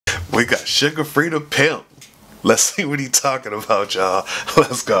We got Sugar Free the Pimp. Let's see what he talking about, y'all.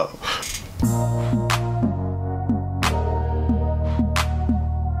 Let's go.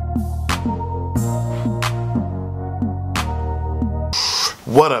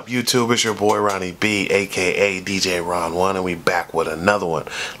 What up, YouTube? It's your boy Ronnie B, aka DJ Ron 1, and we back with another one.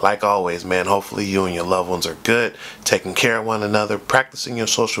 Like always, man, hopefully you and your loved ones are good, taking care of one another, practicing your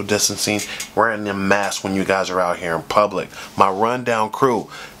social distancing, wearing them masks when you guys are out here in public. My rundown crew,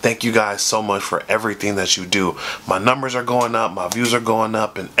 thank you guys so much for everything that you do. My numbers are going up, my views are going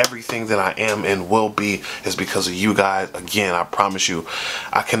up, and everything that I am and will be is because of you guys. Again, I promise you,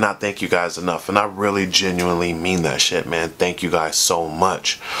 I cannot thank you guys enough, and I really genuinely mean that shit, man. Thank you guys so much.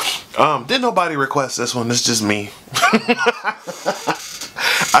 Didn't nobody request this one, it's just me.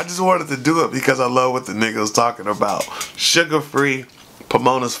 I just wanted to do it because I love what the nigga was talking about. Sugar Free,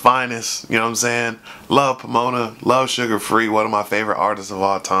 Pomona's finest, you know what I'm saying? Love Pomona, love Sugar Free, one of my favorite artists of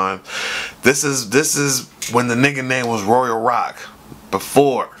all time. This is when the nigga name was Royal Rock,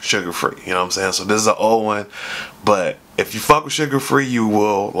 before Sugar Free, you know what I'm saying? So this is an old one, but if you fuck with Sugar Free, you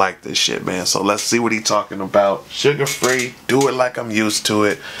will like this shit, man. So let's see what he talking about. Sugar Free, do it like I'm used to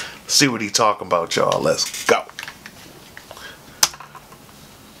it. See what he talking about, y'all. Let's go.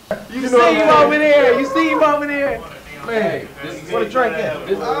 You see him over there. You see him over there. Man, what a drink at?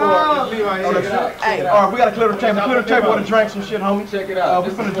 This is hey, alright, we gotta clear the table. Clear the table with a drink, some shit, homie. Check it out.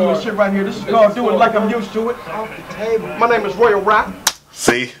 We finna do this shit right here. This is called Do It Like I'm Used to It. Off the table. My name is Royal Rock.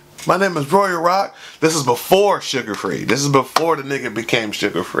 See? My name is Royal Rock. This is before Sugar Free. This is before the nigga became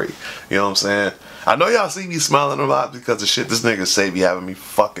Sugar Free. You know what I'm saying? I know y'all see me smiling a lot because the shit this nigga say be having me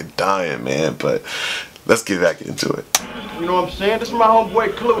fucking dying, man. But let's get back into it. You know what I'm saying? This is my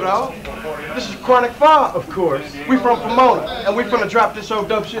homeboy Clue, dog. This is Chronic 5, of course. We from Pomona, and we finna drop this old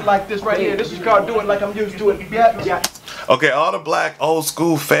dope shit like this right here. This is called Do It Like I'm Used to It. Yeah. Okay, all the black old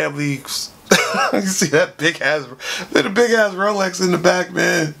school families. You see that big ass Rolex in the back,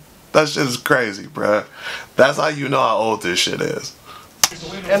 man? That shit is crazy, bruh. That's how you know how old this shit is.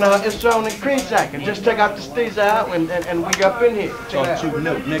 And it's on the cream jacket. Just take out the steez out and we up in here. Check you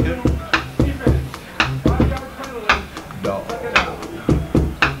know, nigga. Dog.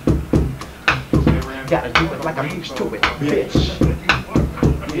 Gotta do it like I'm used to it, bitch.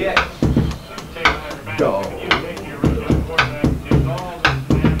 Yeah. Dog.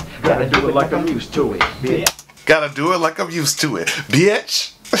 Gotta do it like I'm used to it, bitch. Gotta do it like I'm used to it,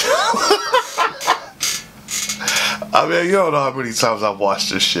 bitch. I mean, you don't know how many times I've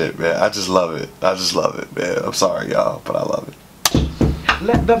watched this shit, man. I just love it. I just love it, man. I'm sorry, y'all, but I love it.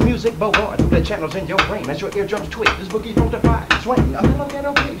 Let the music blow on through the channels in your brain as your eardrums tweak. This boogie from the fire swing. A mellow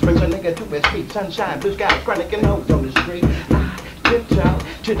ghetto breeze brings a nigga to his feet. Sunshine, blue sky, chronic and hoes on the street. I tiptoe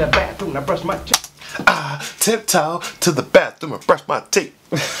to the bathroom to brush my teeth. I tiptoe to the bathroom and brush my teeth.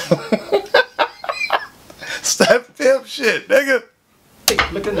 Step pimp shit, nigga.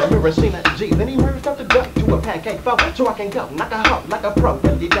 Look in the mirror and seen that G. Then he merged up the duck to a pancake foe, so I can go knock a hoe like a pro.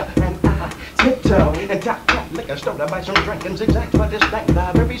 And I tiptoe and top liquor store to buy some drink and zigzag for this thing.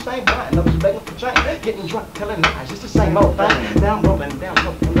 The very same blind, I was begging for change, getting drunk, telling lies. It's the same old thing. Now I'm rolling down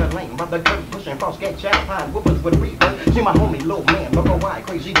from the lane by the curb, pushing false gate, champagne, whoopers with reverb. See my homie, little man, local wide,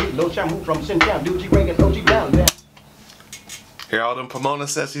 crazy D, Lil Shamu from Sintown, Doogie Reagan, OG down there. Hear all them Pomona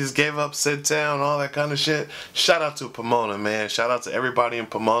sets he just gave up, sit down, all that kind of shit. Shout out to Pomona, man. Shout out to everybody in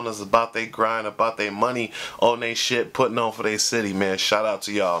Pomona's about they grind, about they money on they shit, putting on for their city, man. Shout out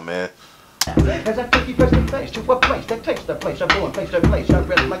to y'all, man. As I take you face to face to a place that takes the place. I'm going place to place. I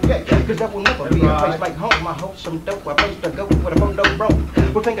really like that, cause that will never be a place like home. I hope some dope, a place to go with a photo bro.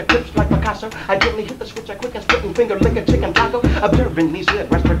 With fingertips like Picasso, I gently hit the switch, I quick and spitting finger lick a chicken taco. Observing these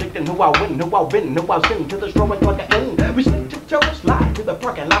headlines, predicting who I'll win, who I'll win, who I'll sing to the throwing like an end. We slip tiptoe and slide to the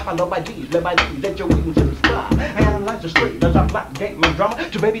parking lot, followed by G's, led by D's, that you're eating to the sky. Analyze the street as I block game and drama.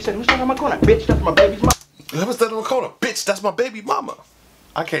 To baby said, who's that on my corner? Bitch, that's my baby's mama. Who's that on my corner? Bitch, that's my baby mama.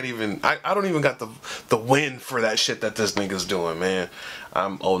 I can't even, I don't even got the win for that shit that this nigga's doing, man.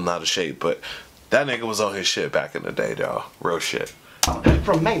 I'm old and out of shape, but that nigga was on his shit back in the day, y'all. Real shit.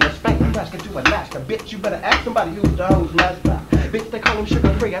 From Maine to Spain, Nebraska to Alaska. Bitch, you better ask somebody who's the hoes master. Bitch, they call him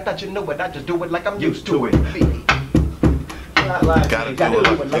Sugar Free. I thought you knew it. I just do it like I'm used to it. Gotta do it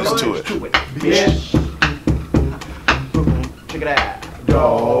like I'm used to it. Bitch. Check it out.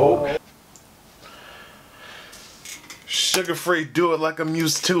 Dog. Sugar Free, do it like I'm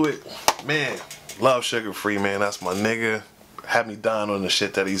used to it. Man, love Sugar Free, man. That's my nigga. Had me dying on the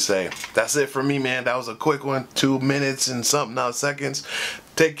shit that he say. That's it for me, man. That was a quick one. 2 minutes and something odd seconds.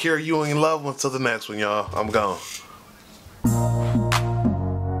 Take care of you and your loved ones till the next one, y'all. I'm gone.